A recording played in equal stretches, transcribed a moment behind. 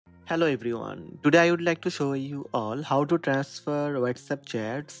Hello everyone, today I would like to show you all how to transfer WhatsApp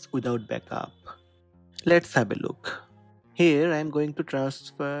chats without backup. Let's have a look. Here I am going to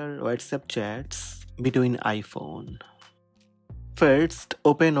transfer WhatsApp chats between iPhone. First,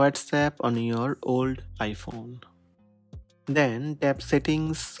 open WhatsApp on your old iPhone. Then tap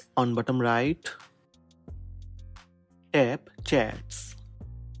Settings on bottom right. Tap Chats.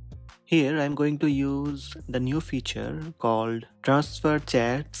 Here I am going to use the new feature called Transfer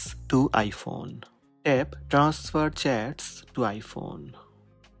Chats to iPhone. Tap Transfer Chats to iPhone.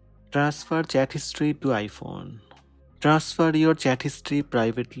 Transfer chat history to iPhone. Transfer your chat history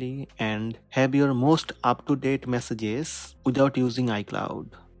privately and have your most up-to-date messages without using iCloud.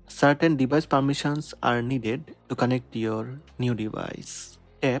 Certain device permissions are needed to connect your new device.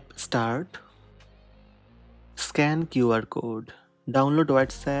 Tap Start. Scan QR code. Download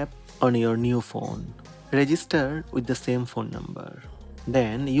WhatsApp on your new phone. Register with the same phone number.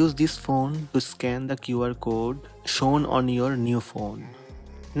 Then use this phone to scan the QR code shown on your new phone.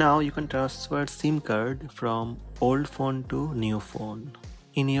 Now you can transfer SIM card from old phone to new phone.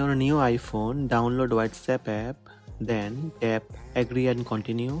 In your new iPhone, download WhatsApp app, then tap Agree and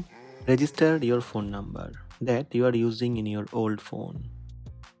Continue. Register your phone number that you are using in your old phone.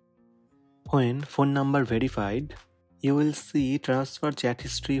 When phone number verified, you will see transfer chat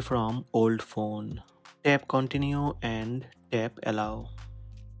history from old phone. Tap Continue and tap Allow.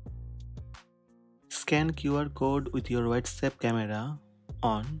 Scan QR code with your WhatsApp camera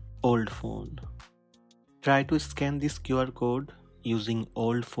on old phone. Try to scan this QR code using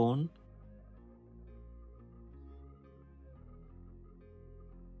old phone.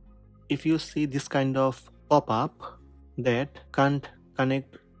 If you see this kind of pop-up that can't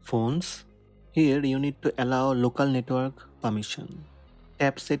connect phones, here you need to allow local network permission.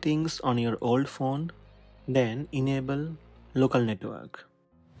 Tap Settings on your old phone, then enable local network.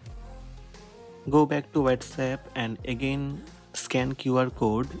 Go back to WhatsApp and again scan QR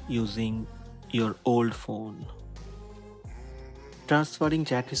code using your old phone. Transferring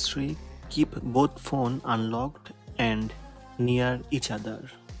chat history, keep both phones unlocked and near each other.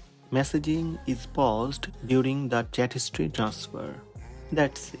 Messaging is paused during the chat history transfer.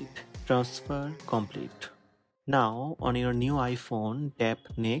 That's it. Transfer complete. Now on your new iPhone, tap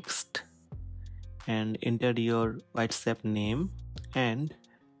Next and enter your WhatsApp name and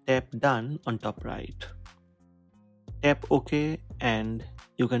tap Done on top right. Tap OK and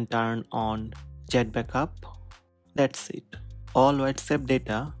you can turn on chat backup. That's it. All WhatsApp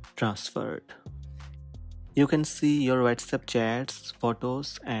data transferred. You can see your WhatsApp chats,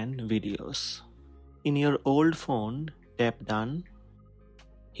 photos and videos. In your old phone, tap Done.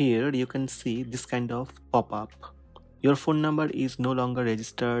 Here you can see this kind of pop-up. Your phone number is no longer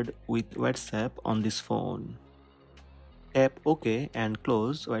registered with WhatsApp on this phone. Tap OK and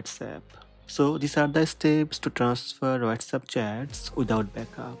close WhatsApp. So these are the steps to transfer WhatsApp chats without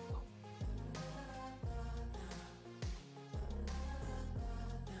backup.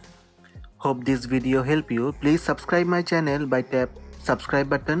 Hope this video helped you. Please subscribe my channel by tap subscribe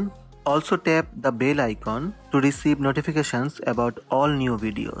button. Also tap the bell icon to receive notifications about all new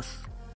videos.